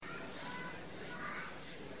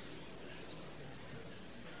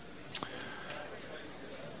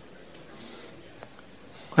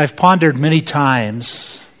I've pondered many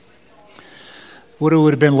times what it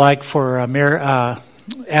would have been like for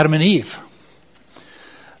Adam and Eve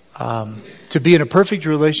to be in a perfect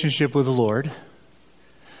relationship with the Lord,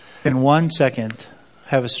 in 1 second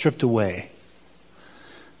have it stripped away.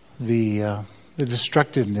 The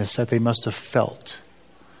destructiveness that they must have felt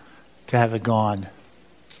to have it gone.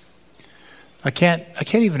 I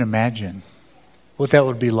can't even imagine what that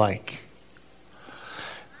would be like.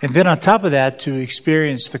 And then on top of that, to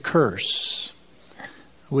experience the curse,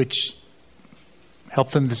 which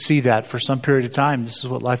helped them to see that for some period of time, this is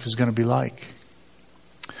what life is going to be like.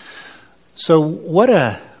 So what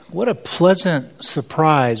a pleasant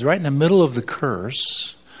surprise, right in the middle of the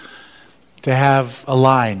curse, to have a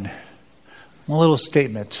line, one little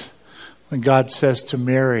statement, when God says to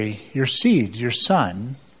Mary, your seed, your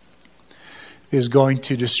son, is going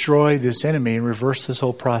to destroy this enemy and reverse this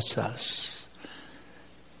whole process.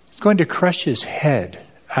 It's going to crush his head,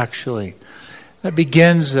 actually. That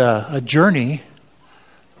begins a journey.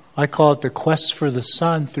 I call it the quest for the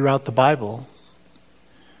Son throughout the Bible,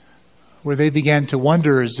 where they began to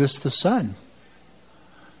wonder, is this the Son?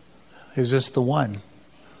 Is this the one?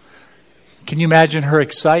 Can you imagine her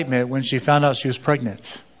excitement when she found out she was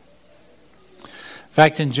pregnant? In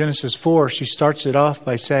fact, in Genesis 4, she starts it off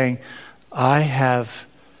by saying, I have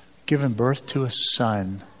given birth to a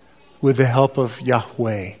son with the help of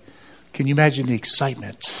Yahweh. Can you imagine the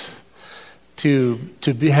excitement to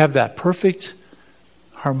have that perfect,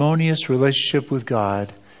 harmonious relationship with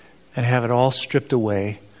God and have it all stripped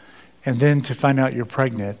away, and then to find out you're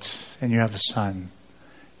pregnant and you have a son?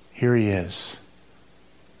 Here he is.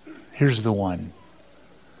 Here's the one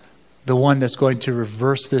that's going to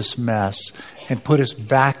reverse this mess and put us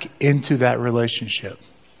back into that relationship.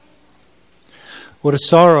 What a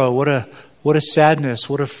sorrow, what a sadness,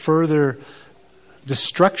 what a further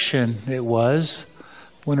destruction it was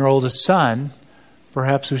when her oldest son,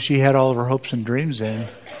 perhaps who she had all of her hopes and dreams in,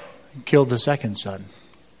 killed the second son.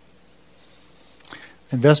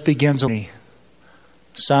 And thus begins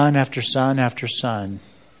son after son after son,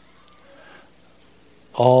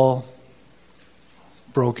 all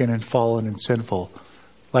broken and fallen and sinful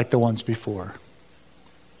like the ones before.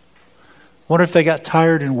 Wonder if they got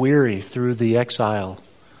tired and weary through the exile.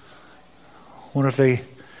 Wonder if they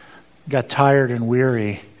got tired and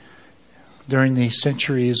weary during the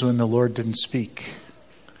centuries when the Lord didn't speak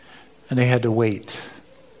and they had to wait.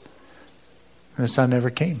 And the Son never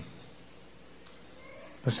came.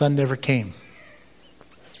 The Son never came.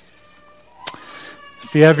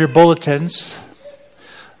 If you have your bulletins,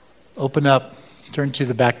 open up, turn to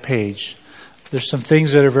the back page. There's some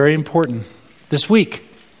things that are very important this week.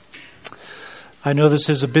 I know this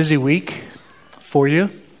is a busy week for you.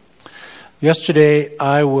 Yesterday,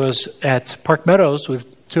 I was at Park Meadows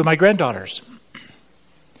with two of my granddaughters.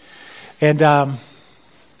 And about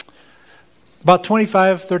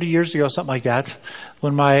 25, 30 years ago, something like that,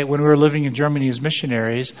 when we were living in Germany as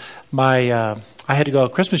missionaries, I had to go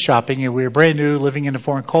Christmas shopping, and we were brand new, living in a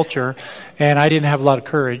foreign culture, and I didn't have a lot of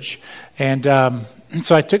courage. And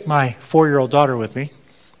so I took my 4-year-old daughter with me.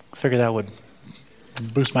 I figured that would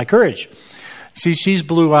boost my courage. See, she's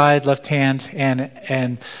blue-eyed, left hand, and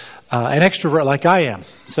an extrovert like I am.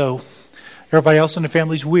 So everybody else in the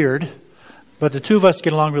family's weird, but the two of us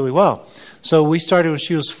get along really well. So we started when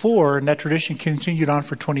she was 4, and that tradition continued on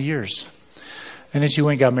for 20 years. And then she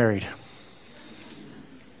went and got married.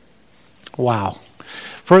 Wow.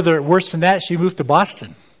 Worse than that, she moved to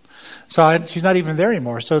Boston. So she's not even there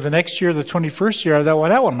anymore. So the next year, the 21st year, I thought,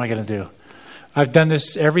 well, what am I going to do? I've done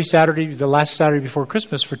this every Saturday, the last Saturday before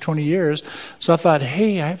Christmas for 20 years. So I thought,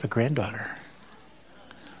 hey, I have a granddaughter.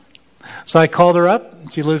 So I called her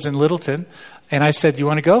up. She lives in Littleton. And I said, do you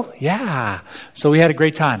want to go? Yeah. So we had a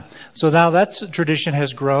great time. So now that tradition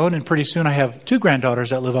has grown. And pretty soon I have 2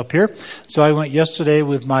 granddaughters that live up here. So I went yesterday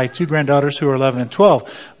with my 2 granddaughters who are 11 and 12.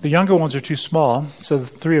 The younger ones are too small. So the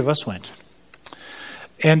 3 of us went.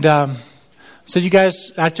 And so you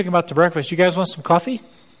guys, I took them out to breakfast. You guys want some coffee?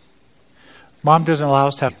 Mom doesn't allow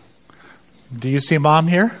us to have. Do you see Mom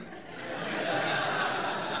here?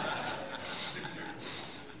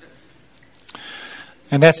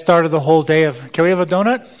 And that started the whole day of, can we have a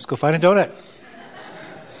donut? Let's go find a donut.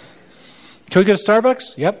 Can we go to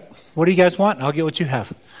Starbucks? Yep. What do you guys want? I'll get what you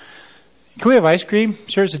have. Can we have ice cream?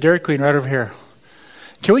 Sure, there's a Dairy Queen right over here.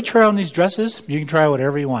 Can we try on these dresses? You can try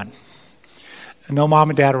whatever you want. And no mom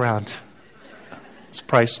and dad around. It's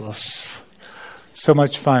priceless. So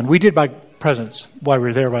much fun. We did buy presents while we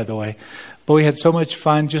were there, by the way. But we had so much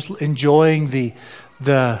fun just enjoying the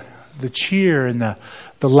cheer and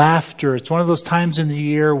the laughter. It's one of those times in the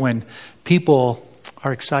year when people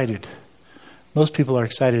are excited, Most people are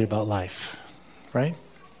excited about life, right?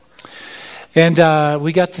 And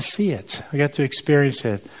we got to see it. We got to experience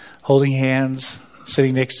it. Holding hands,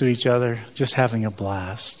 sitting next to each other, just having a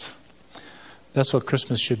blast. That's what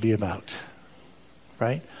Christmas should be about,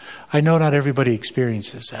 right? I know not everybody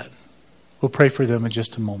experiences that. We'll pray for them in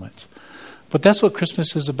just a moment. But that's what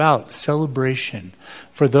Christmas is about, celebration.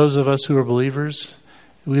 For those of us who are believers,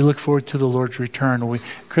 we look forward to the Lord's return.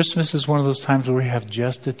 Christmas is one of those times where we have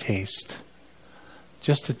just a taste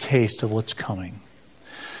of what's coming.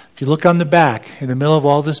 If you look on the back, in the middle of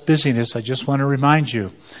all this busyness, I just want to remind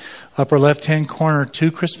you, upper left-hand corner,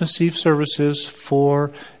 2 Christmas Eve services,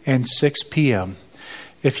 4 and 6 p.m.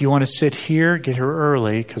 If you want to sit here, get here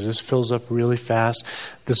early, because this fills up really fast.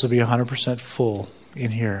 This will be 100% full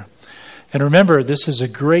in here. And remember, this is a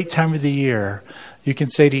great time of the year. You can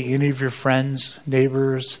say to any of your friends,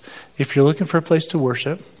 neighbors, if you're looking for a place to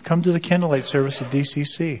worship, come to the candlelight service at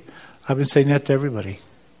DCC. I've been saying that to everybody.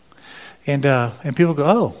 And people go,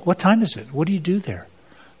 oh, what time is it? What do you do there?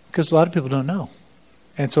 Because a lot of people don't know.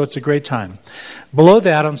 And so it's a great time. Below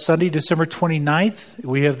that, on Sunday, December 29th,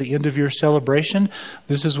 we have the end-of-year celebration.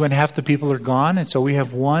 This is when half the people are gone. And so we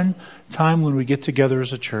have one time when we get together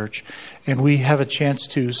as a church. And we have a chance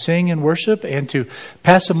to sing and worship and to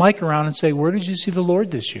pass a mic around and say, where did you see the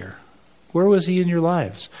Lord this year? Where was He in your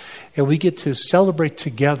lives? And we get to celebrate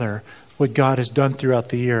together what God has done throughout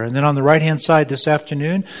the year. And then on the right-hand side this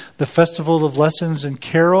afternoon, the Festival of Lessons and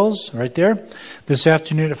Carols, right there. This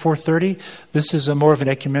afternoon at 4:30. This is more of an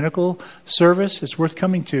ecumenical service. It's worth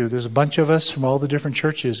coming to. There's a bunch of us from all the different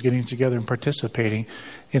churches getting together and participating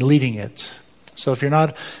and leading it. So if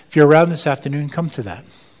you're around this afternoon, come to that.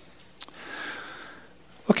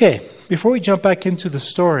 Okay, before we jump back into the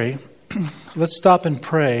story, let's stop and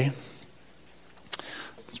pray.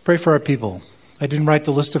 Let's pray for our people. I didn't write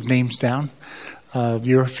the list of names down. If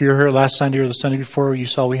you're here last Sunday or the Sunday before, you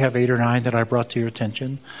saw we have 8 or 9 that I brought to your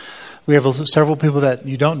attention. We have several people that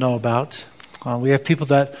you don't know about. We have people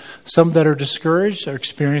some that are discouraged, are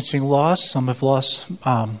experiencing loss. Some have lost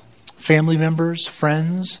family members,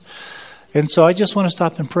 friends. And so I just want to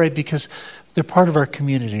stop and pray because they're part of our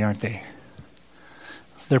community, aren't they?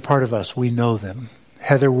 They're part of us. We know them.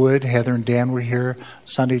 Heather and Dan were here.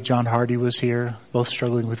 Sunday, John Hardy was here, both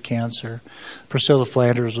struggling with cancer. Priscilla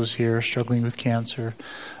Flanders was here, struggling with cancer.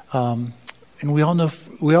 And we all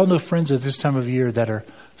know friends at this time of year that are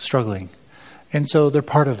struggling. And so they're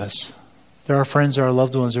part of us. They're our friends, they're our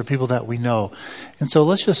loved ones, they're people that we know. And so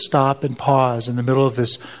let's just stop and pause in the middle of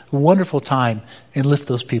this wonderful time and lift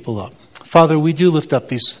those people up. Father, we do lift up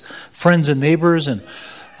these friends and neighbors and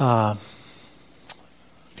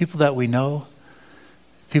people that we know,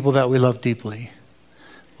 people that we love deeply.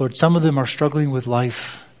 Lord, some of them are struggling with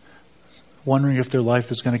life, wondering if their life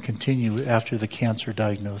is going to continue after the cancer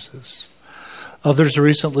diagnosis. Others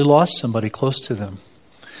recently lost somebody close to them.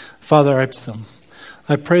 Father,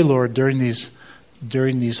 I pray, Lord, during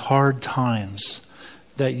these hard times,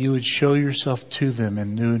 that you would show yourself to them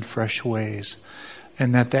in new and fresh ways,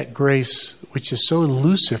 and that grace, which is so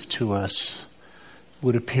elusive to us,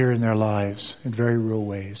 would appear in their lives in very real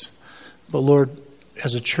ways. But Lord,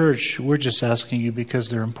 as a church, we're just asking you, because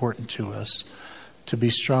they're important to us, to be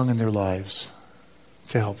strong in their lives,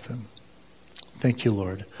 to help them. Thank you,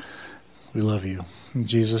 Lord. We love you. In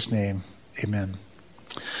Jesus' name, amen.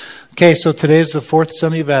 Okay, so today is the 4th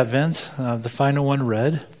Sunday of Advent, the final one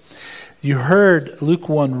read. You heard Luke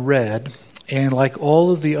 1 read, and like all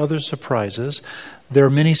of the other surprises, there are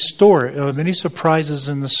many surprises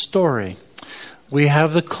in the story. We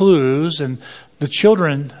have the clues, and the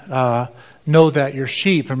children know that you're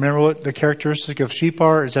sheep. Remember what the characteristic of sheep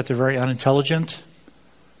are? Is that they're very unintelligent.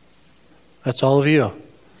 That's all of you.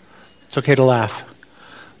 It's okay to laugh.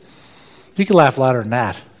 You can laugh louder than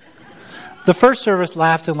that. The first service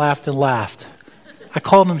laughed and laughed and laughed. I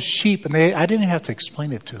called them sheep, and I didn't even have to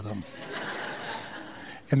explain it to them.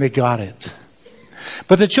 And they got it.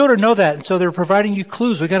 But the children know that, and so they're providing you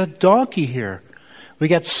clues. We got a donkey here. We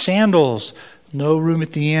got sandals. No room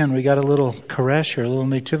at the inn. We got a little creche here, a little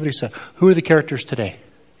nativity set. Who are the characters today?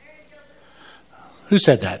 Who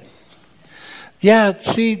said that? Yeah,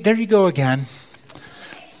 see, there you go again.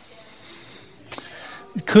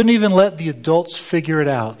 Couldn't even let the adults figure it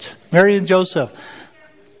out. Mary and Joseph.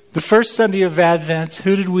 The first Sunday of Advent,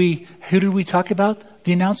 who did we talk about?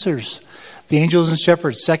 The announcers. The angels and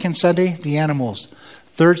shepherds. Second Sunday, the animals.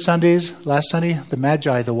 Third Sundays, last Sunday, the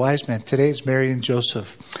Magi, the wise men. Today it's Mary and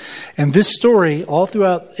Joseph. And this story, all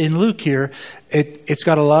throughout in Luke here, it's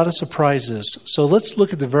got a lot of surprises. So let's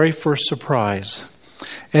look at the very first surprise.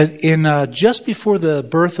 And just before the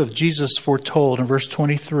birth of Jesus foretold, in verse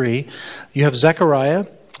 23, you have Zechariah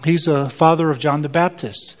He's a father of John the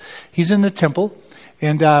Baptist. He's in the temple,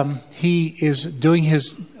 and he is doing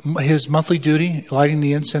his monthly duty, lighting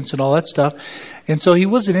the incense and all that stuff. And so he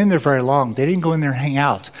wasn't in there very long. They didn't go in there and hang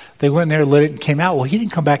out. They went in there, lit it, and came out. Well, he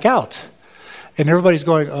didn't come back out. And everybody's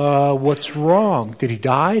going, what's wrong? Did he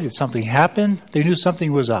die? Did something happen? They knew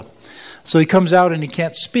something was up. So he comes out and he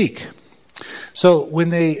can't speak. So when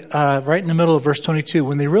they, right in the middle of verse 22,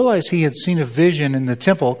 when they realized he had seen a vision in the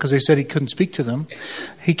temple, because they said he couldn't speak to them,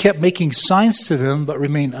 he kept making signs to them, but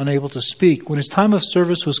remained unable to speak. When his time of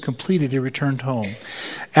service was completed, he returned home.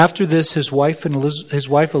 After this, his wife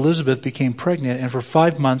Elizabeth became pregnant, and for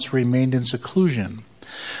 5 months remained in seclusion.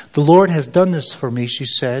 The Lord has done this for me, she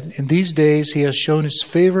said. In these days he has shown his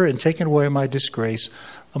favor and taken away my disgrace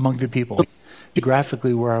among the people.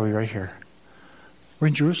 Geographically, where are we right here? We're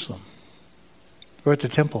in Jerusalem. We're at the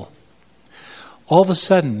temple. All of a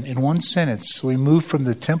sudden, in one sentence, we move from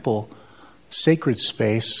the temple, sacred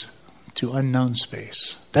space, to unknown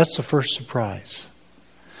space. That's the first surprise.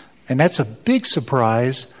 And that's a big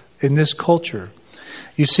surprise in this culture.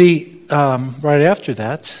 You see, right after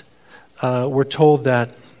that, we're told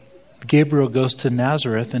that Gabriel goes to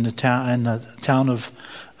Nazareth in the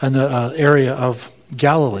area of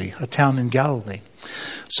Galilee, a town in Galilee.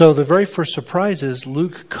 So the very first surprise is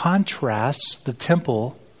Luke contrasts the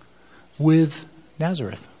temple with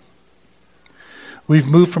Nazareth. We've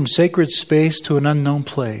moved from sacred space to an unknown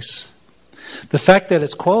place. The fact that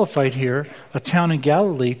it's qualified here, a town in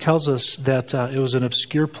Galilee, tells us that it was an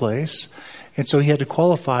obscure place, and so he had to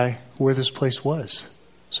qualify where this place was,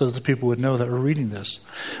 so that the people would know that we're reading this.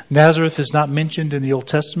 Nazareth is not mentioned in the Old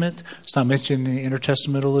Testament. It's not mentioned in the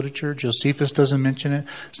intertestamental literature. Josephus doesn't mention it.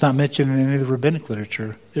 It's not mentioned in any of the rabbinic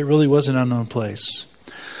literature. It really was an unknown place.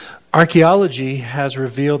 Archaeology has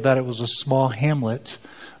revealed that it was a small hamlet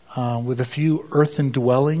with a few earthen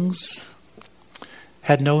dwellings.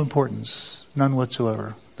 Had no importance, none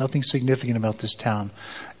whatsoever. Nothing significant about this town.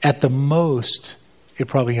 At the most, it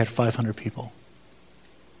probably had 500 people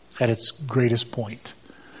at its greatest point.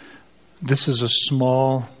 This is a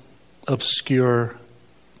small, obscure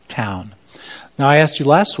town. Now, I asked you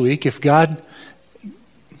last week if God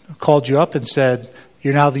called you up and said,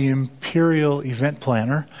 you're now the imperial event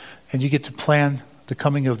planner and you get to plan the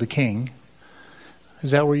coming of the king.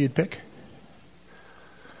 Is that where you'd pick?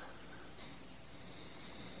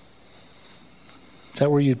 Is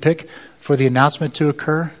that where you'd pick for the announcement to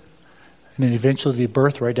occur and then eventually the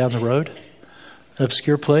birth right down the road? An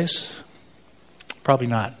obscure place? Probably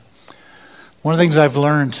not. One of the things I've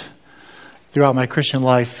learned throughout my Christian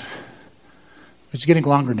life, it's getting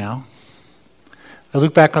longer now. I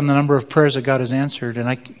look back on the number of prayers that God has answered, and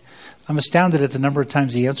I'm astounded at the number of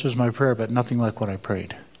times He answers my prayer, but nothing like what I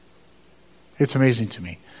prayed. It's amazing to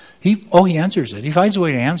me. He answers it. He finds a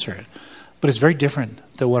way to answer it, but it's very different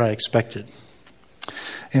than what I expected.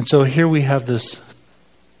 And so here we have this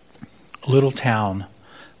little town,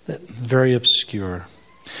 that very obscure.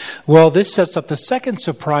 Well, this sets up the second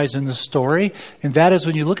surprise in the story, and that is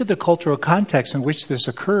when you look at the cultural context in which this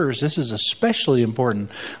occurs, this is especially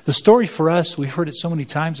important. The story for us, we've heard it so many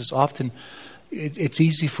times, it's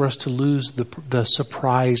easy for us to lose the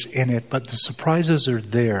surprise in it, but the surprises are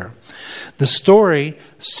there. The story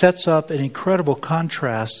sets up an incredible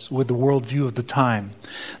contrast with the worldview of the time.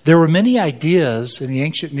 There were many ideas in the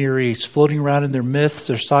ancient Near East floating around in their myths,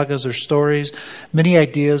 their sagas, their stories, many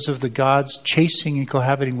ideas of the gods chasing and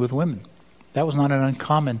cohabiting with women. That was not an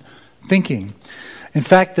uncommon thinking. In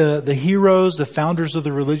fact, the heroes, the founders of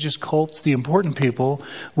the religious cults, the important people,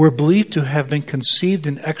 were believed to have been conceived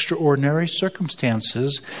in extraordinary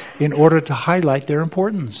circumstances in order to highlight their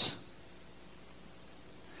importance.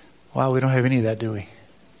 Wow, we don't have any of that, do we?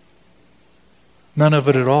 None of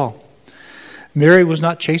it at all. Mary was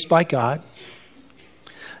not chased by God.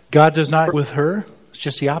 God does not with her. It's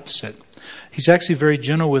just the opposite. He's actually very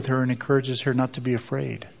gentle with her and encourages her not to be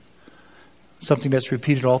afraid. Something that's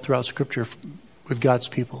repeated all throughout Scripture with God's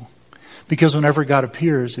people. Because whenever God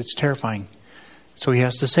appears, it's terrifying. So He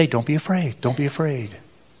has to say, don't be afraid. Don't be afraid.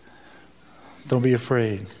 Don't be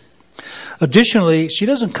afraid. Additionally, she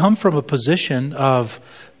doesn't come from a position of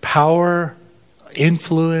power,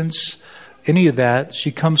 influence, any of that.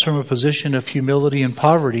 She comes from a position of humility and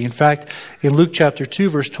poverty. In fact, in Luke chapter 2,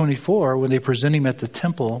 verse 24, when they present Him at the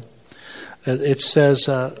temple, it says,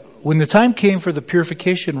 when the time came for the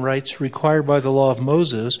purification rites required by the law of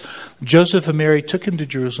Moses, Joseph and Mary took Him to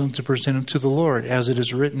Jerusalem to present Him to the Lord. As it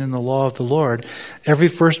is written in the law of the Lord, every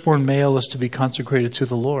firstborn male is to be consecrated to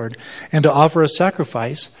the Lord and to offer a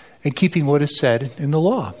sacrifice in keeping what is said in the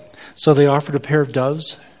law. So they offered a pair of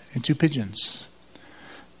doves and 2 pigeons.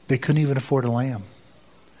 They couldn't even afford a lamb.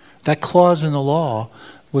 That clause in the law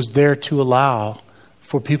was there to allow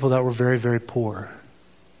for people that were very, very poor.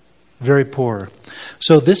 Very poor.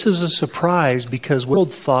 So this is a surprise because what the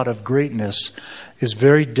world thought of greatness is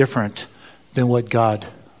very different than what God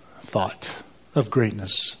thought of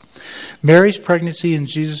greatness. Mary's pregnancy and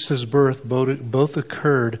Jesus' birth both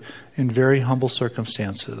occurred in very humble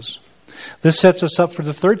circumstances. This sets us up for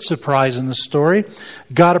the third surprise in the story.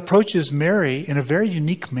 God approaches Mary in a very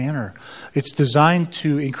unique manner. It's designed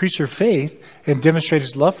to increase her faith and demonstrate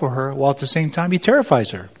his love for her, while at the same time he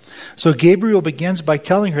terrifies her. So Gabriel begins by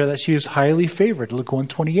telling her that she is highly favored. Luke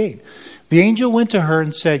 1:28. The angel went to her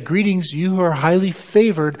and said, "Greetings, you who are highly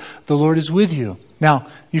favored, the Lord is with you." Now,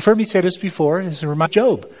 you've heard me say this before. It's a reminder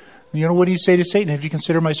of Job. You know, what do you say to Satan? Have you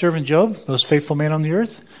considered my servant Job, most faithful man on the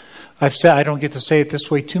earth? I've said, I don't get to say it this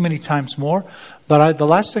way too many times more, but the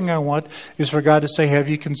last thing I want is for God to say, have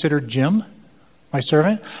you considered Jim, my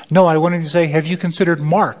servant? No, I want him to say, have you considered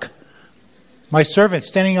Mark, my servant,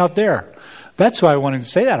 standing out there? That's who I want him to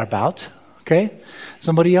say that about, okay?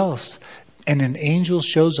 Somebody else. And an angel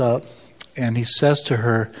shows up and he says to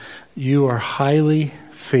her, you are highly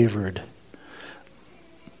favored.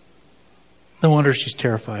 No wonder she's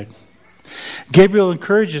terrified. Gabriel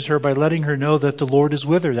encourages her by letting her know that the Lord is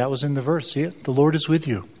with her. That was in the verse. See it? The Lord is with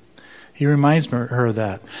you. He reminds her of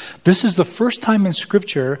that. This is the first time in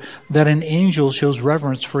Scripture that an angel shows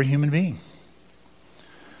reverence for a human being.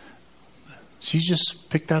 She's just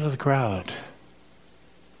picked out of the crowd.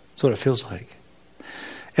 That's what it feels like.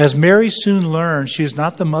 As Mary soon learned, she is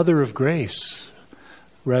not the mother of grace.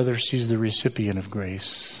 Rather, she's the recipient of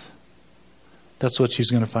grace. That's what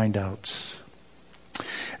she's going to find out.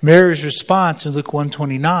 Mary's response in Luke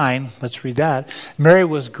 1:29, let's read that. Mary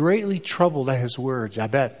was greatly troubled at his words, I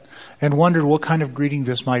bet, and wondered what kind of greeting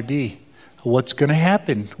this might be. What's going to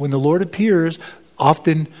happen? When the Lord appears,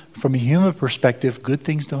 often from a human perspective, good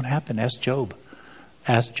things don't happen. Ask Job.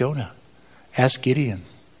 Ask Jonah. Ask Gideon.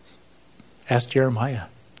 Ask Jeremiah.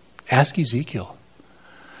 Ask Ezekiel.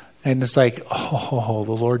 And it's like, oh,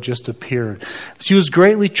 the Lord just appeared. She was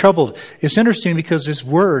greatly troubled. It's interesting because this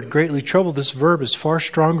word, greatly troubled, this verb is far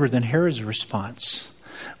stronger than Herod's response,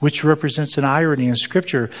 which represents an irony in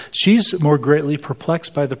Scripture. She's more greatly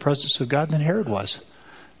perplexed by the presence of God than Herod was.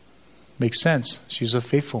 Makes sense. She's a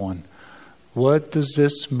faithful one. What does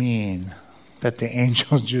this mean that the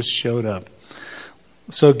angel just showed up?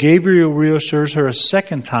 So Gabriel reassures her a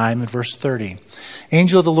second time in verse 30.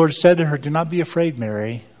 Angel of the Lord said to her, do not be afraid,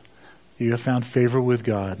 Mary. You have found favor with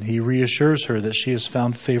God. He reassures her that she has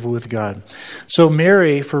found favor with God. So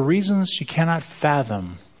Mary, for reasons she cannot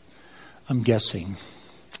fathom, I'm guessing,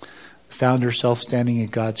 found herself standing in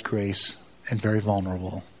God's grace and very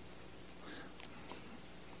vulnerable.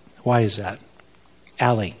 Why is that?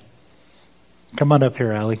 Allie. Come on up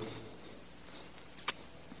here, Allie.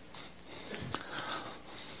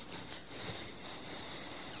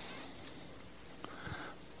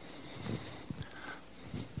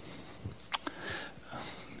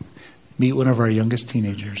 Meet one of our youngest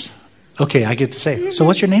teenagers. Okay, I get to say. So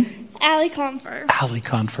what's your name? Allie Confer. Allie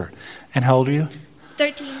Confer. And how old are you?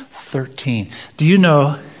 13. 13. Do you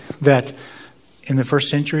know that in the first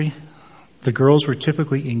century, the girls were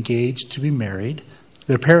typically engaged to be married.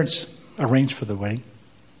 Their parents arranged for the wedding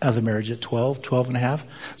of the marriage at 12 and a half.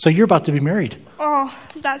 So you're about to be married. Oh,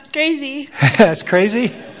 that's crazy. That's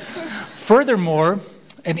crazy. Furthermore,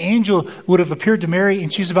 an angel would have appeared to Mary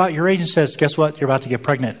and she's about your age and says, guess what? You're about to get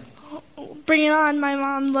pregnant. Bring it on. My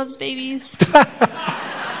mom loves babies.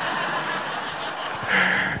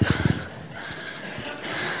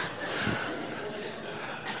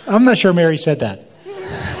 I'm not sure Mary said that.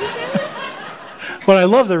 But I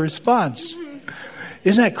love the response.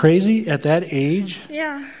 Isn't that crazy at that age?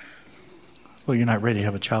 Yeah. Well, you're not ready to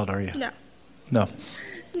have a child, are you? No. No.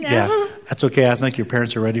 No. Yeah, that's okay. I think your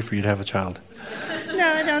parents are ready for you to have a child.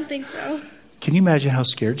 No, I don't think so. Can you imagine how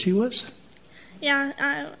scared she was?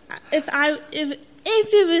 Yeah, if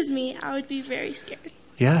it was me, I would be very scared.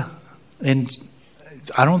 Yeah, and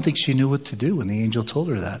I don't think she knew what to do when the angel told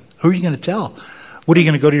her that. Who are you going to tell? What are you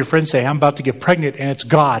going to go to your friend and say, I'm about to get pregnant and it's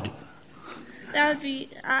God?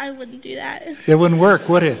 I wouldn't do that. It wouldn't work,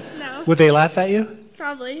 would it? No. Would they laugh at you?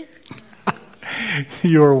 Probably.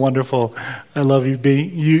 You are wonderful. I love you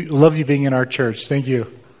being in our church. Thank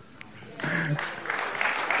you.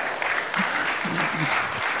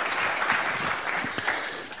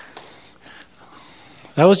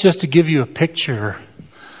 That was just to give you a picture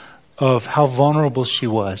of how vulnerable she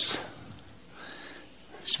was.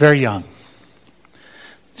 She's very young.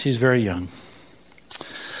 She's very young.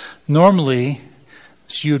 Normally,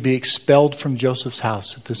 she would be expelled from Joseph's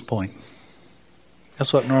house at this point.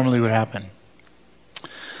 That's what normally would happen.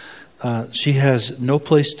 She has no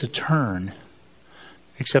place to turn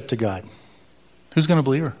except to God. Who's going to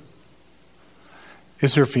believe her?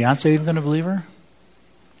 Is her fiance even going to believe her?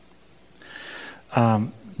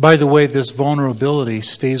 By the way, this vulnerability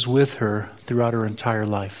stays with her throughout her entire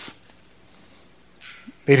life.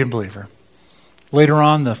 They didn't believe her. Later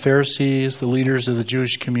on, the Pharisees, the leaders of the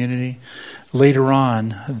Jewish community, later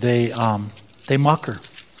on, they mock her.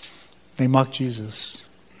 They mock Jesus.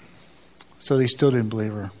 So they still didn't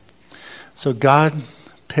believe her. So God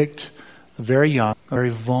picked a very young, very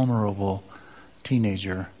vulnerable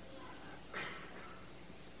teenager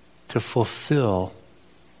to fulfill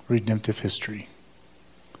redemptive history.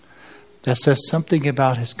 That says something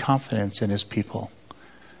about his confidence in his people.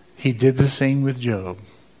 He did the same with Job.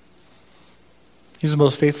 He's the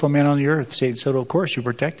most faithful man on the earth. Satan said, of course, you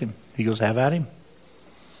protect him. He goes, have at him.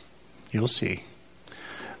 You'll see.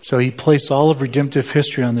 So he placed all of redemptive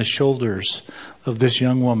history on the shoulders of this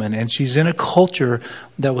young woman. And she's in a culture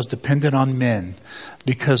that was dependent on men.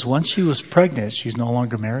 Because once she was pregnant, she's no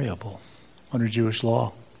longer marriable under Jewish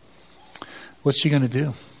law. What's she going to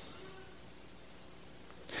do?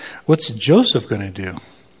 What's Joseph going to do?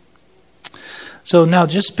 So now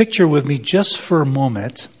just picture with me just for a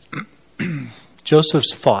moment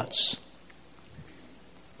Joseph's thoughts.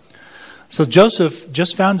 So Joseph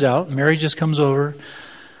just found out, Mary just comes over,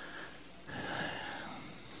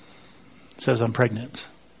 says, I'm pregnant.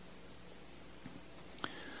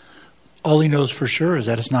 All he knows for sure is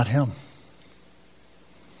that it's not him.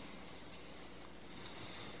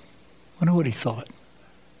 I wonder what he thought.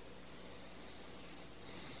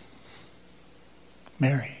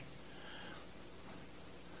 Mary,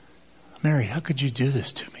 how could you do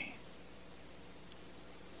this to me?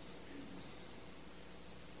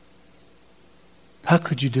 How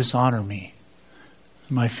could you dishonor me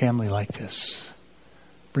and my family like this?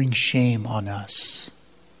 Bring shame on us.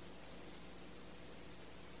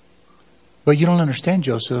 But you don't understand,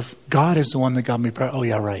 Joseph. God is the one that got me pregnant. Oh,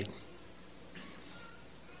 yeah, right.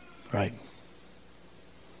 Right.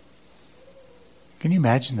 Can you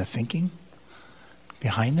imagine the thinking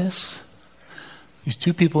behind this? These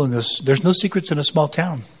two people in this, there's no secrets in a small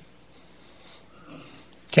town.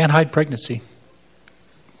 Can't hide pregnancy.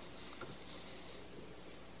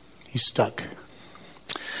 He's stuck.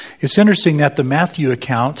 It's interesting that the Matthew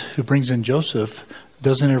account, who brings in Joseph,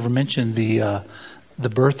 doesn't ever mention the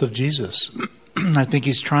birth of Jesus. I think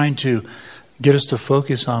he's trying to get us to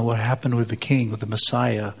focus on what happened with the King, with the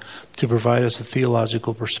Messiah, to provide us a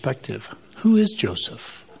theological perspective. Who is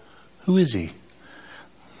Joseph? Who is he?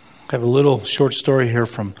 I have a little short story here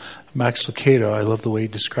from Max Lucado. I love the way he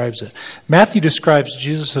describes it. Matthew describes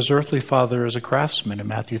Jesus' earthly father as a craftsman in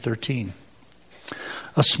Matthew 13.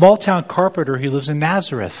 A small-town carpenter, he lives in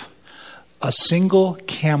Nazareth. A single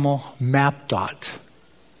camel map dot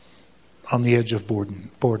on the edge of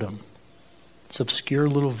boredom. It's an obscure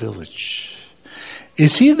little village.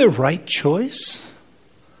 Is he the right choice?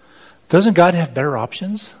 Doesn't God have better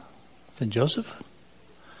options than Joseph?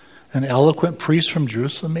 An eloquent priest from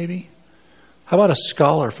Jerusalem, maybe? How about a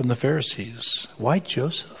scholar from the Pharisees? Why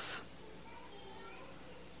Joseph?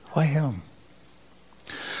 Why him?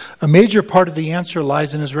 A major part of the answer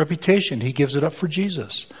lies in his reputation. He gives it up for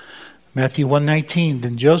Jesus. Matthew 1:19,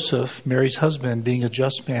 then Joseph, Mary's husband, being a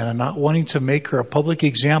just man and not wanting to make her a public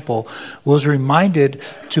example, was reminded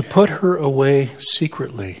to put her away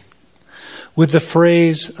secretly. With the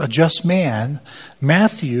phrase, a just man,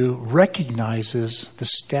 Matthew recognizes the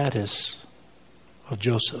status of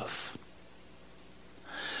Joseph.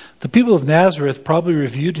 The people of Nazareth probably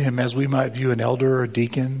reviewed him as we might view an elder or a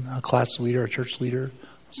deacon, a class leader, a church leader,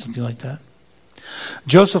 something like that.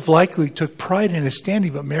 Joseph likely took pride in his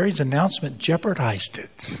standing, but Mary's announcement jeopardized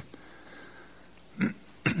it.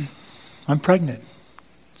 I'm pregnant,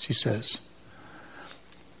 she says.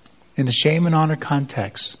 In a shame and honor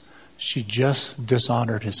context, she just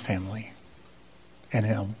dishonored his family and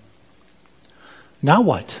him. Now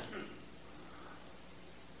what?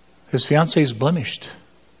 His fiancée is blemished,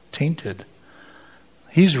 tainted.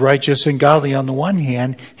 He's righteous and godly on the one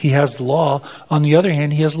hand. He has the law. On the other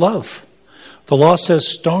hand, he has love. The law says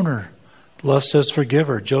stone her. Love says forgive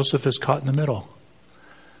her. Joseph is caught in the middle.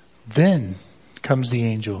 Then comes the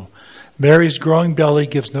angel. Mary's growing belly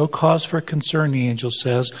gives no cause for concern, the angel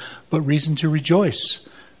says, but reason to rejoice.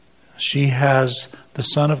 She has the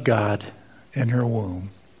Son of God in her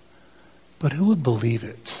womb. But who would believe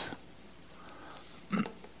it?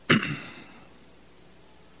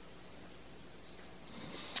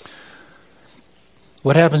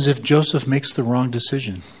 What happens if Joseph makes the wrong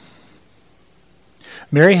decision?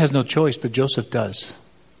 Mary has no choice, but Joseph does.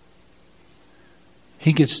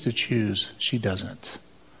 He gets to choose. She doesn't.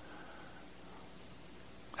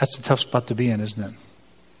 That's a tough spot to be in, isn't it?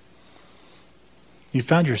 You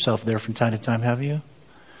found yourself there from time to time, have you?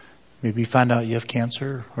 Maybe you found out you have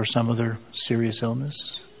cancer or some other serious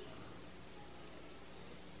illness.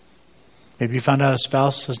 Maybe you found out a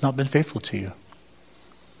spouse has not been faithful to you.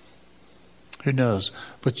 Who knows?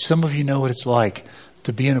 But some of you know what it's like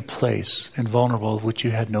to be in a place and vulnerable of which you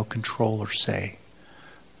had no control or say.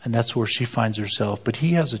 And that's where she finds herself. But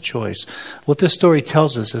he has a choice. What this story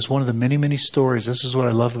tells us is one of the many, many stories. This is what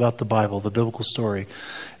I love about the Bible, the biblical story,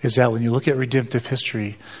 is that when you look at redemptive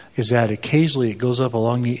history, is that occasionally it goes up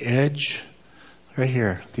along the edge, right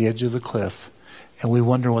here, the edge of the cliff, and we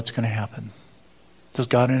wonder what's going to happen. Does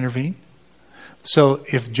God intervene? So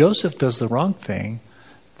if Joseph does the wrong thing,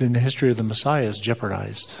 then the history of the Messiah is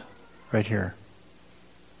jeopardized right here.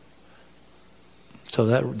 So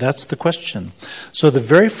that's the question. So the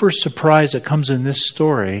very first surprise that comes in this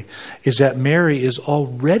story is that Mary is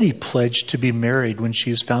already pledged to be married when she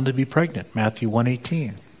is found to be pregnant. Matthew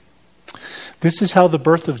 1:18. This is how the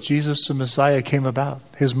birth of Jesus the Messiah came about.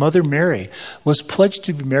 His mother Mary was pledged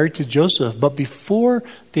to be married to Joseph, but before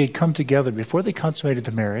they had come together, before they consummated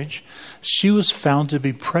the marriage, she was found to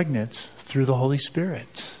be pregnant through the Holy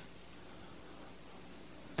Spirit.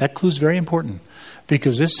 That clue is very important,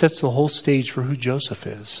 because this sets the whole stage for who Joseph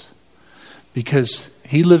is. Because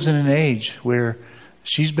he lives in an age where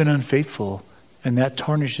she's been unfaithful, and that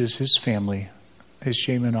tarnishes his family, his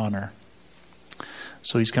shame and honor.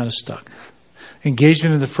 So he's kind of stuck.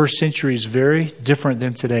 Engagement in the first century is very different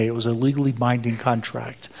than today. It was a legally binding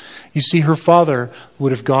contract. You see, her father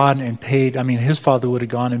would have gone and paid, his father would have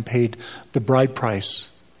gone and paid the bride price.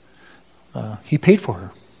 He paid for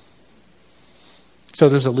her. So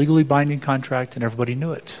there's a legally binding contract, and everybody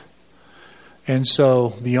knew it. And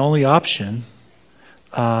so the only option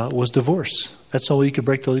was divorce. That's the way you could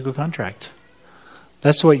break the legal contract.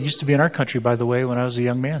 That's the way it used to be in our country, by the way, when I was a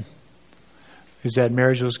young man. Is that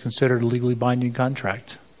marriage was considered a legally binding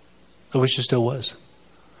contract. I wish it still was.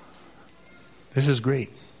 This is great.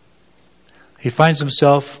 He finds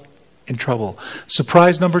himself in trouble.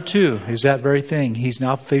 Surprise number 2 is that very thing. He's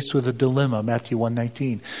now faced with a dilemma, Matthew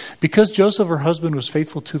 1:19. Because Joseph, her husband, was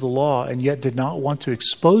faithful to the law and yet did not want to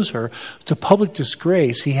expose her to public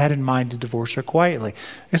disgrace, he had in mind to divorce her quietly.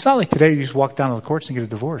 It's not like today you just walk down to the courts and get a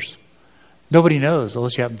divorce. Nobody knows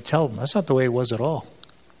unless you happen to tell them. That's not the way it was at all.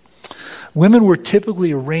 Women were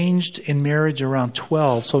typically arranged in marriage around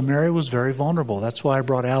 12, so Mary was very vulnerable. That's why I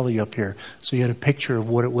brought Allie up here, so you had a picture of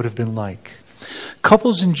what it would have been like.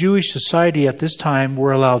 Couples in Jewish society at this time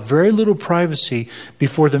were allowed very little privacy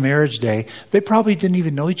before the marriage day. They probably didn't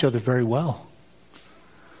even know each other very well.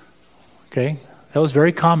 Okay? That was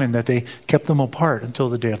very common that they kept them apart until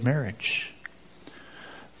the day of marriage.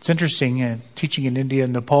 It's interesting, teaching in India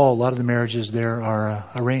and Nepal, a lot of the marriages there are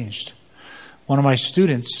arranged. One of my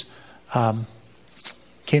students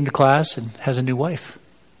came to class and has a new wife.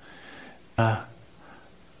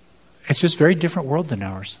 It's just a very different world than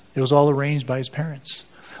ours. It was all arranged by his parents.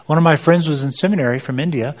 One of my friends was in seminary from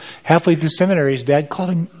India. Halfway through seminary, his dad called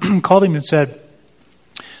him and said,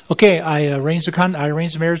 "Okay, I arranged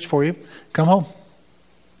the marriage for you. Come home."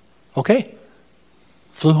 Okay.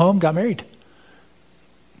 Flew home, got married.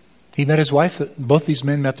 He met his wife. Both these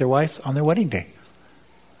men met their wife on their wedding day.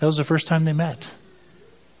 That was the first time they met.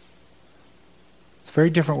 It's a very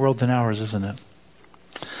different world than ours, isn't it?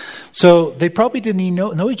 So they probably didn't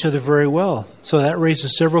even know each other very well. So that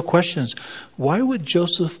raises several questions. Why would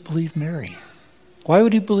Joseph believe Mary? Why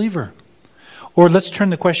would he believe her? Or let's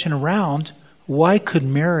turn the question around. Why could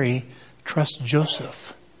Mary trust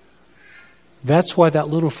Joseph? That's why that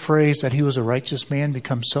little phrase that he was a righteous man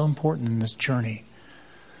becomes so important in this journey.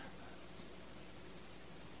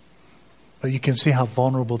 But you can see how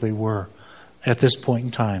vulnerable they were at this point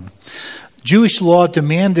in time. Jewish law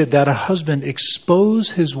demanded that a husband expose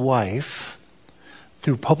his wife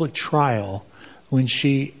through public trial when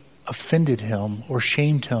she offended him or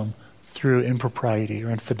shamed him through impropriety or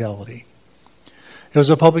infidelity. It was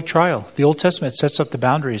a public trial. The Old Testament sets up the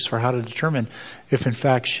boundaries for how to determine if in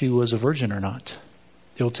fact she was a virgin or not.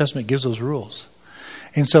 The Old Testament gives those rules.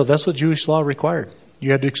 And so that's what Jewish law required. You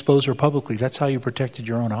had to expose her publicly. That's how you protected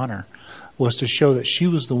your own honor, was to show that she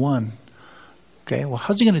was the one. Okay, well,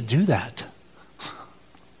 how's he going to do that?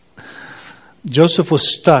 Joseph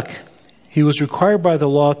was stuck. He was required by the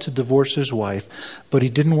law to divorce his wife, but he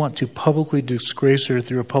didn't want to publicly disgrace her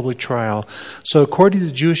through a public trial. So according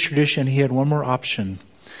to Jewish tradition, he had one more option.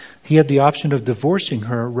 He had the option of divorcing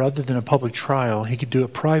her rather than a public trial. He could do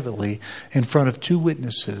it privately in front of 2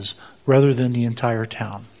 witnesses rather than the entire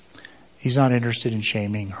town. He's not interested in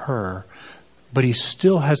shaming her, but he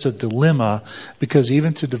still has a dilemma, because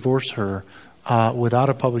even to divorce her without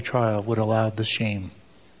a public trial, would allow the shame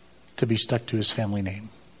to be stuck to his family name.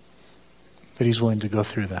 That he's willing to go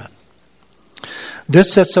through that.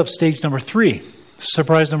 This sets up stage number 3.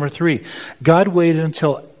 Surprise number 3. God waited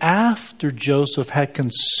until after Joseph had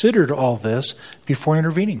considered all this before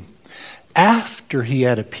intervening. After he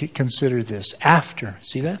had considered this. After.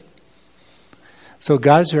 See that? So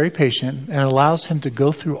God is very patient and allows him to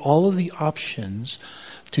go through all of the options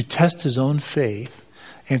to test his own faith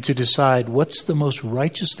and to decide what's the most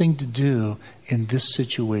righteous thing to do in this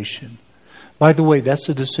situation. By the way, that's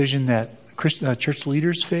a decision that Christian church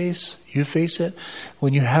leaders face. You face it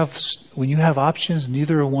when you have options,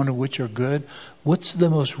 neither one of which are good. What's the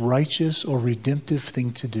most righteous or redemptive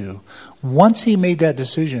thing to do? Once he made that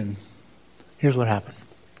decision, here's what happened.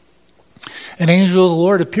 An angel of the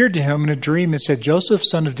Lord appeared to him in a dream and said, "Joseph,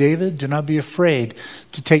 son of David, do not be afraid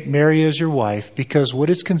to take Mary as your wife, because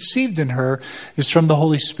what is conceived in her is from the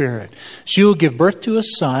Holy Spirit. She will give birth to a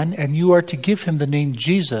son, and you are to give him the name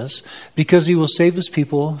Jesus, because he will save his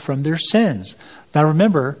people from their sins." Now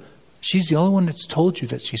remember, she's the only one that's told you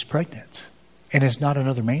that she's pregnant, and it's not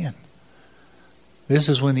another man. This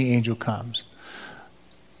is when the angel comes.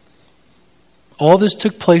 All this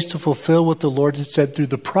took place to fulfill what the Lord had said through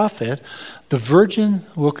the prophet. The virgin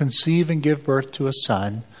will conceive and give birth to a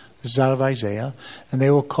son. This is out of Isaiah. And they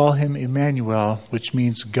will call him Emmanuel, which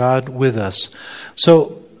means God with us.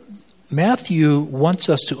 So Matthew wants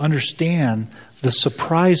us to understand the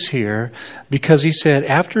surprise here, because he said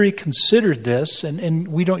after he considered this, and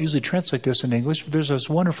we don't usually translate this in English, but there's this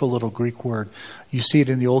wonderful little Greek word. You see it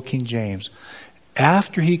in the Old King James.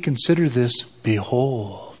 After he considered this,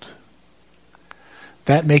 behold.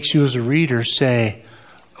 That makes you as a reader say,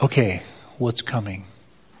 okay, what's coming?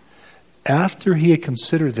 After he had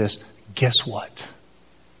considered this, guess what?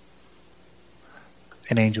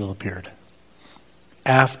 An angel appeared.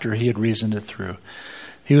 After he had reasoned it through.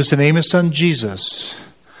 He was to name his son Jesus.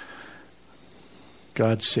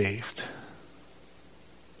 God saved.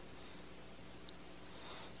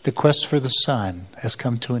 The quest for the Son has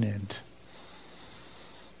come to an end.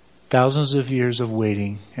 Thousands of years of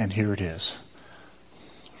waiting, and here it is.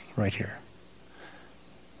 Right here.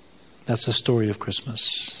 That's the story of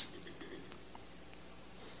Christmas.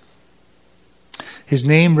 His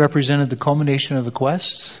name represented the culmination of the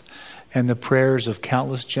quest and the prayers of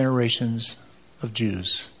countless generations of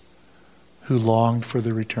Jews who longed for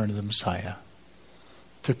the return of the Messiah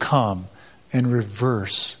to come and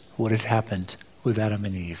reverse what had happened with Adam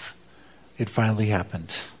and Eve. It finally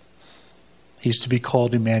happened. He's to be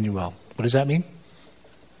called Emmanuel. What does that mean?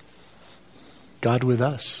 God with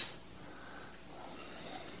us.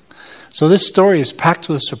 So this story is packed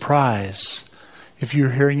with surprise if you're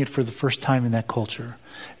hearing it for the first time in that culture.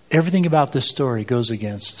 Everything about this story goes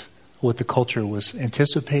against what the culture was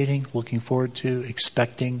anticipating, looking forward to,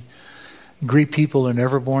 expecting. Greek people are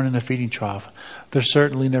never born in a feeding trough. They're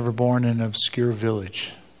certainly never born in an obscure village.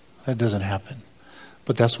 That doesn't happen.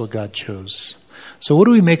 But that's what God chose. So what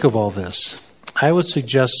do we make of all this? I would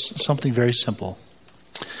suggest something very simple.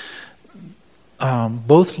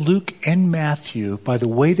 Both Luke and Matthew, by the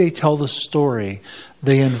way they tell the story,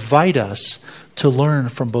 they invite us to learn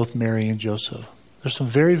from both Mary and Joseph. There's some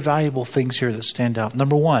very valuable things here that stand out.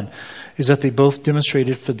 Number one is that they both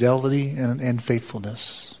demonstrated fidelity and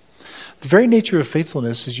faithfulness. The very nature of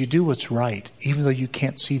faithfulness is you do what's right, even though you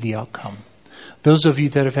can't see the outcome. Those of you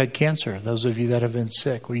that have had cancer, those of you that have been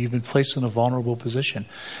sick, or you've been placed in a vulnerable position,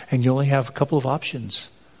 and you only have a couple of options.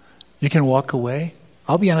 You can walk away.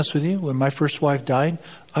 I'll be honest with you, when my first wife died,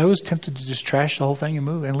 I was tempted to just trash the whole thing and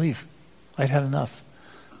move and leave. I'd had enough.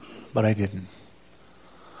 But I didn't.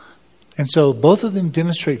 And so both of them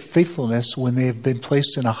demonstrate faithfulness when they have been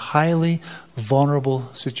placed in a highly vulnerable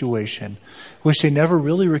situation, which they never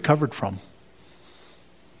really recovered from.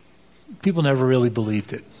 People never really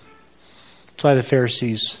believed it. That's why the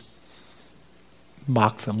Pharisees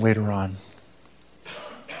mocked them later on.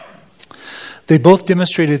 They both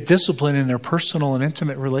demonstrated discipline in their personal and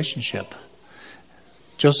intimate relationship.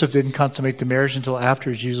 Joseph didn't consummate the marriage until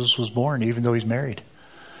after Jesus was born, even though he's married.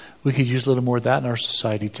 We could use a little more of that in our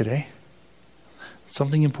society today.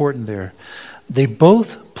 Something important there. They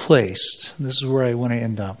both placed, this is where I want to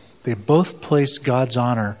end up, they both placed God's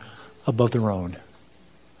honor above their own.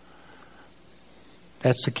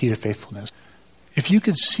 That's the key to faithfulness. If you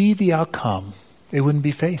could see the outcome, it wouldn't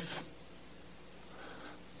be faith.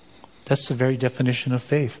 That's the very definition of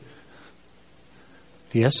faith.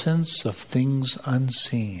 The essence of things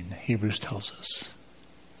unseen, Hebrews tells us.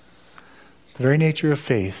 The very nature of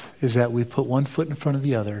faith is that we put one foot in front of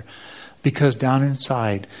the other because down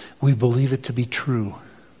inside we believe it to be true.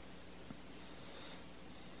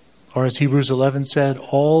 Or as Hebrews 11 said,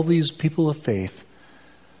 all these people of faith,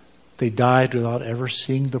 they died without ever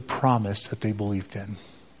seeing the promise that they believed in.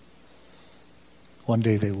 One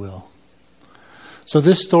day they will. So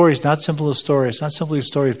this story is not simply a story. It's not simply a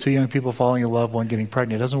story of two young people falling in love, one getting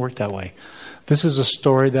pregnant. It doesn't work that way. This is a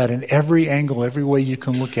story that in every angle, every way you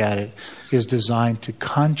can look at it, is designed to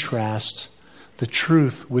contrast the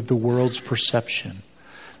truth with the world's perception.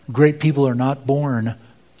 Great people are not born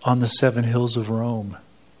on the 7 hills of Rome.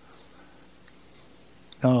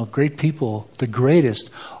 No, great people, the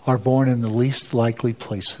greatest, are born in the least likely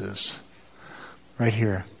places. Right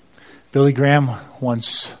here. Billy Graham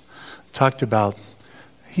once talked about,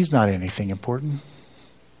 he's not anything important.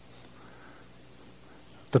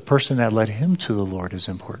 The person that led him to the Lord is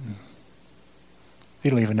important.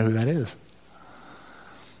 You don't even know who that is.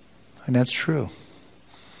 And that's true.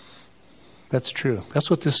 That's true. That's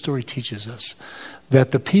what this story teaches us.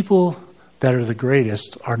 That the people that are the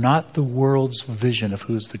greatest are not the world's vision of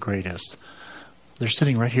who's the greatest. They're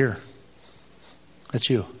sitting right here. That's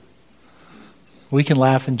you. We can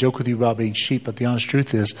laugh and joke with you about being sheep, but the honest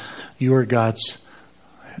truth is you are God's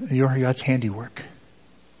handiwork.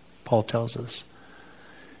 Paul tells us.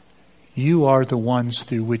 You are the ones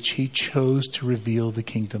through which He chose to reveal the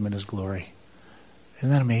kingdom and His glory. Isn't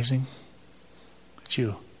that amazing? It's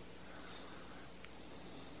you.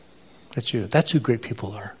 That's you. That's who great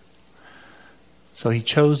people are. So He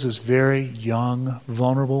chose this very young,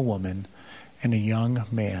 vulnerable woman and a young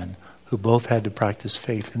man who both had to practice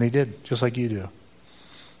faith. And they did, just like you do.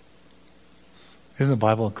 Isn't the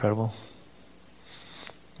Bible incredible?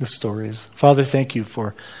 The stories. Father, thank you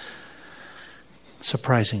for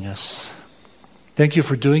surprising us. Thank you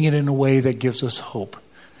for doing it in a way that gives us hope.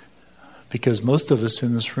 Because most of us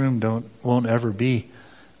in this room won't ever be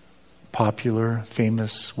popular,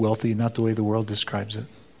 famous, wealthy, not the way the world describes it.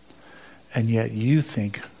 And yet you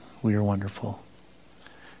think we are wonderful.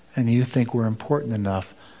 And you think we're important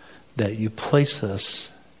enough that you place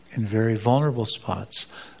us in very vulnerable spots,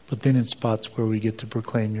 but then in spots where we get to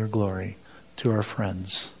proclaim your glory to our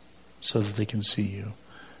friends so that they can see you.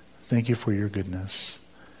 Thank you for your goodness.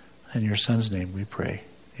 In your Son's name we pray.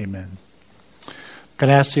 Amen. I'm going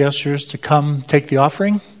to ask the ushers to come take the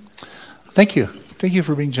offering. Thank you. Thank you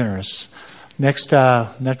for being generous.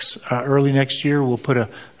 Early next year, we'll put a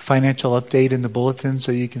financial update in the bulletin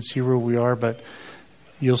so you can see where we are, but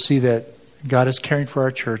you'll see that God is caring for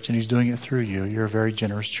our church and He's doing it through you. You're a very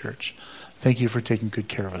generous church. Thank you for taking good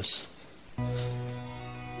care of us.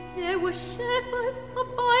 There were shepherds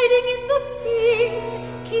abiding in the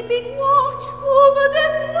field, keeping watch over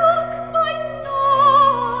their flock by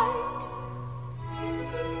night.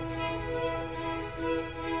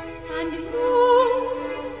 And lo,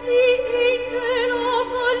 the angel of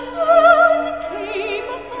the Lord came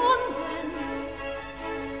upon them,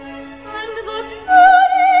 and the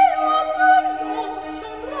glory of the Lord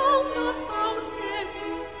shone round about them,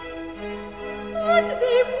 and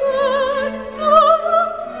they were so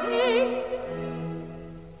afraid.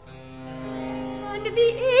 And the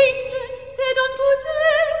angel said unto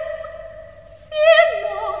them, Fear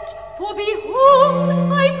not, for behold,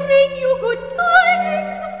 I bring you good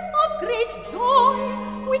tidings of great joy,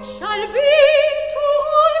 which shall be to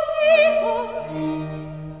all people.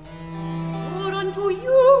 For unto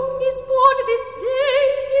you is born this day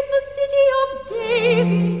in the city of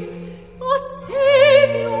David a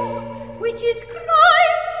Savior, which is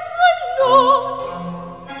Christ the Lord.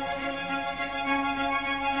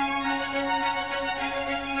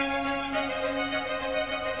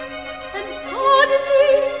 And suddenly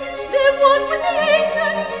there was with the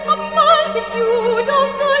angel a multitude of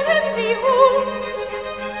the heavenly host,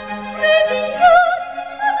 praising God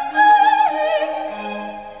and saying,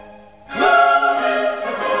 Glory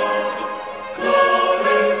to God,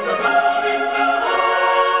 glory to God in the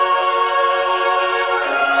highest,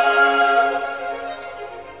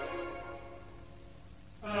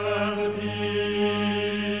 and peace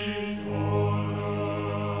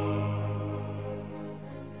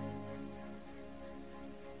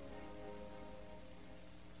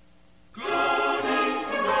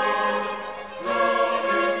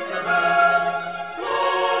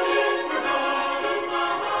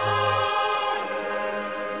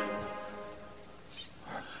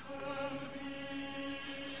on earth.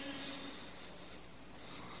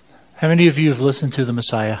 How many of you have listened to the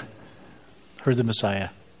Messiah? Heard the Messiah?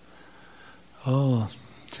 Oh,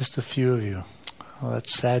 just a few of you. Oh, that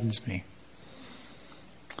saddens me.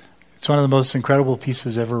 It's one of the most incredible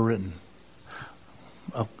pieces ever written.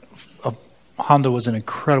 Honda was an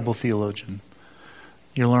incredible theologian.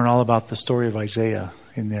 You learn all about the story of Isaiah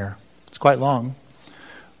in there. It's quite long.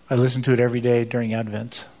 I listen to it every day during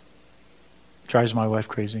Advent. Drives my wife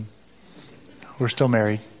crazy. We're still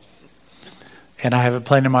married. And I have it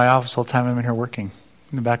playing in my office the whole time I'm in here working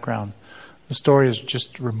in the background. The story is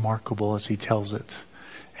just remarkable as he tells it.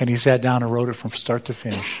 And he sat down and wrote it from start to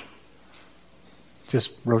finish.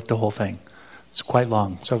 Just wrote the whole thing. It's quite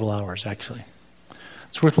long, several hours actually.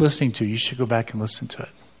 It's worth listening to. You should go back and listen to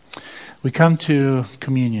it. We come to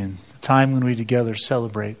communion, the time when we together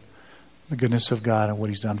celebrate the goodness of God and what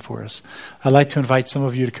he's done for us. I'd like to invite some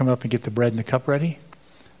of you to come up and get the bread and the cup ready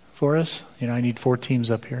for us. I need 4 teams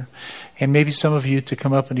up here. And maybe some of you to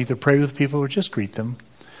come up and either pray with people or just greet them.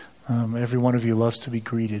 Every one of you loves to be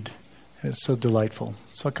greeted. It's so delightful.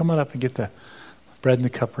 So come on up and get the bread and the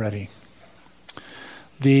cup ready.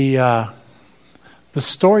 The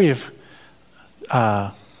story of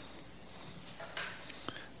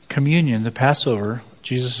communion, the Passover,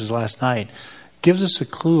 Jesus' last night, gives us a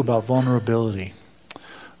clue about vulnerability.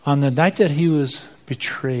 On the night that he was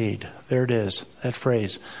betrayed, there it is, that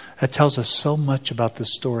phrase, that tells us so much about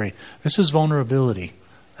this story. This is vulnerability.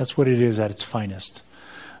 That's what it is at its finest.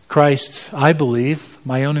 Christ, I believe,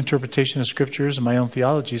 my own interpretation of scriptures and my own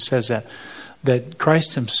theology says that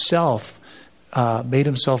Christ himself made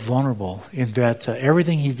himself vulnerable in that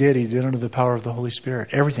everything he did under the power of the Holy Spirit.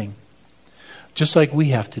 Everything. Just like we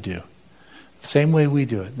have to do. Same way we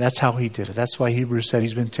do it. That's how he did it. That's why Hebrews said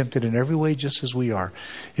he's been tempted in every way just as we are.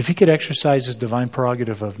 If he could exercise his divine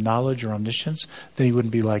prerogative of knowledge or omniscience, then he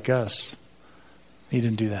wouldn't be like us. He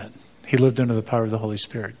didn't do that. He lived under the power of the Holy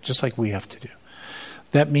Spirit, just like we have to do.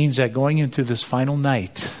 That means that going into this final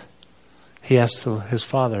night, he asked his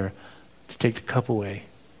Father to take the cup away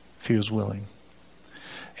if he was willing.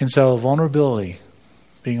 And so vulnerability,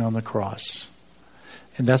 being on the cross.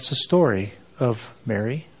 And that's the story of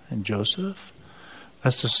Mary and Joseph.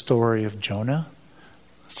 That's the story of Jonah.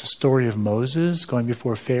 That's the story of Moses going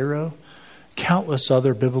before Pharaoh. Countless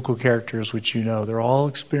other biblical characters which you know. They're all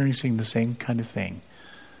experiencing the same kind of thing.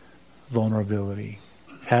 Vulnerability.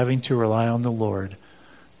 Having to rely on the Lord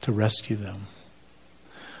to rescue them.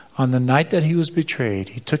 On the night that he was betrayed,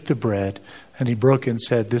 he took the bread and he broke it and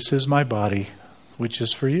said, "This is my body, which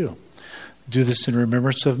is for you. Do this in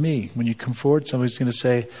remembrance of me." When you come forward, somebody's going to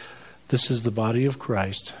say, "This is the body of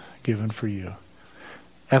Christ given for you."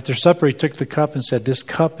 After supper, he took the cup and said, "This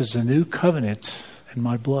cup is the new covenant in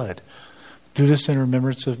my blood. Do this in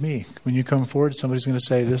remembrance of me." When you come forward, somebody's going to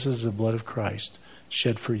say, "This is the blood of Christ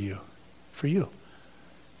shed for you." For you.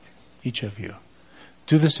 Each of you.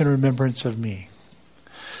 Do this in remembrance of me.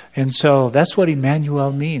 And so that's what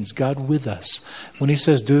Emmanuel means, God with us. When he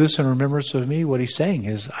says, "Do this in remembrance of me," what he's saying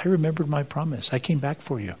is, I remembered my promise. I came back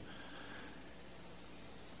for you.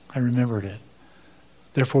 I remembered it.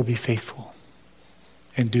 Therefore be faithful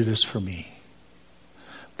and do this for me.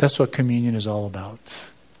 That's what communion is all about.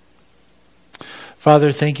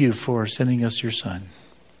 Father, thank you for sending us your Son.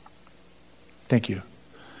 Thank you.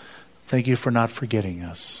 Thank you for not forgetting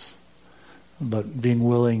us, but being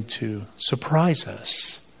willing to surprise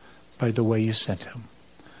us by the way you sent him,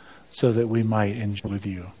 so that we might enjoy with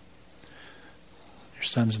you. In your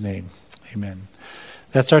Son's name, amen.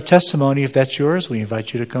 That's our testimony. If that's yours, we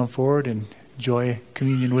invite you to come forward and enjoy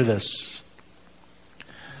communion with us.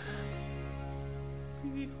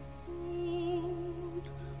 Behold,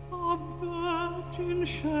 a virgin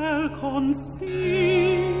shall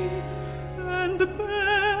conceive and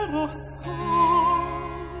bear a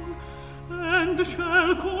son, and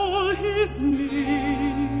shall call his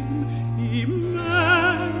name Emmanuel,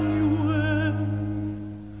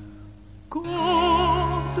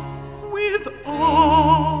 God with us.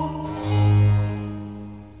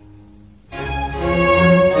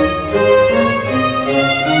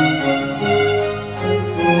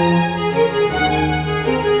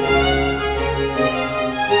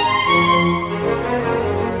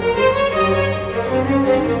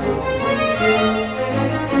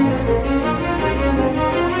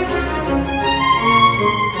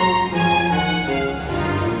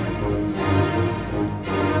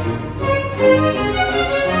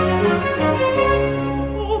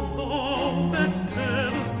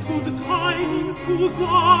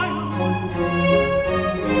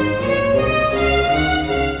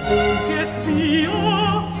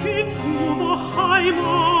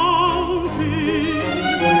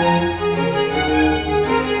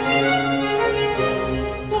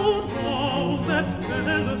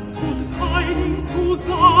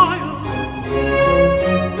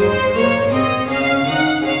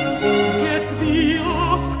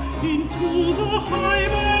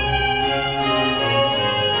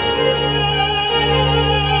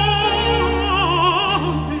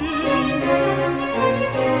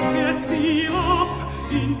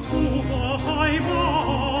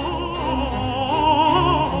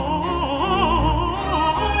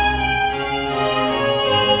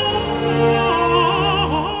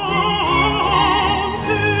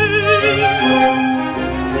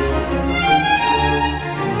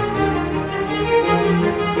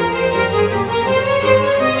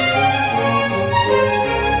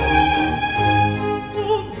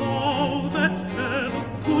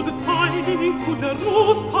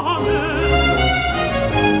 Jerusalem.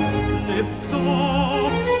 Lift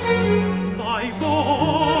up thy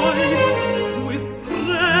voice with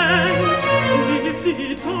strength, lift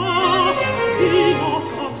it up, be not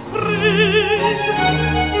afraid.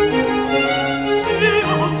 Say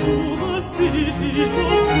unto the cities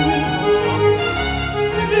of Judah,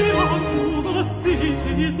 say unto the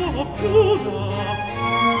cities of Judah,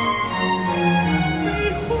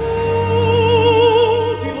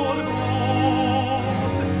 behold your God,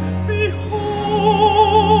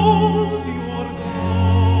 behold your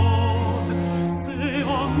God. Say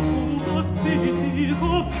unto the cities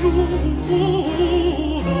of Judah,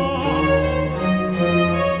 behold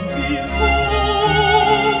your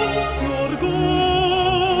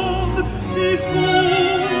God,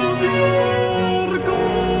 behold your God,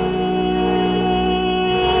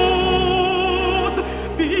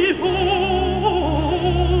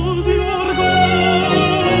 behold your God.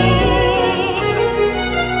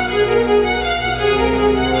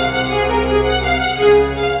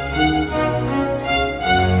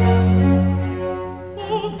 O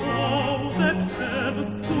thou that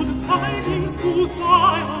tellest good tidings to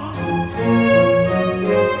Zion,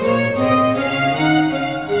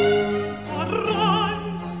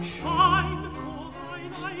 arise, shine, for thy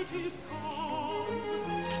light is come.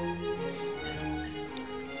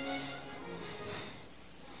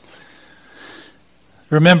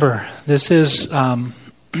 Remember, this is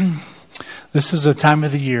this is a time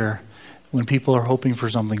of the year when people are hoping for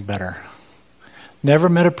something better. Never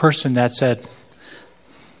met a person that said,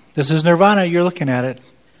 "This is nirvana, you're looking at it."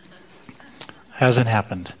 Hasn't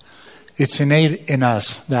happened. It's innate in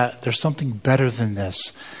us that there's something better than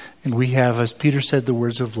this. And we have, as Peter said, the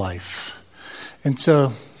words of life. And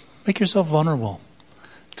so make yourself vulnerable.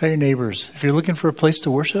 Tell your neighbors, if you're looking for a place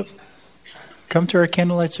to worship, come to our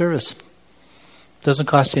candlelight service. Doesn't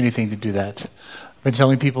cost you anything to do that. I've been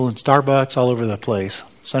telling people in Starbucks all over the place,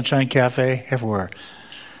 Sunshine Cafe, everywhere.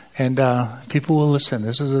 And people will listen.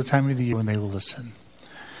 This is the time of the year when they will listen.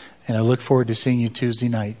 And I look forward to seeing you Tuesday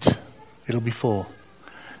night. It'll be full.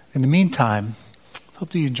 In the meantime,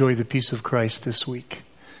 hope that you enjoy the peace of Christ this week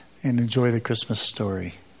and enjoy the Christmas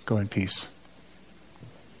story. Go in peace.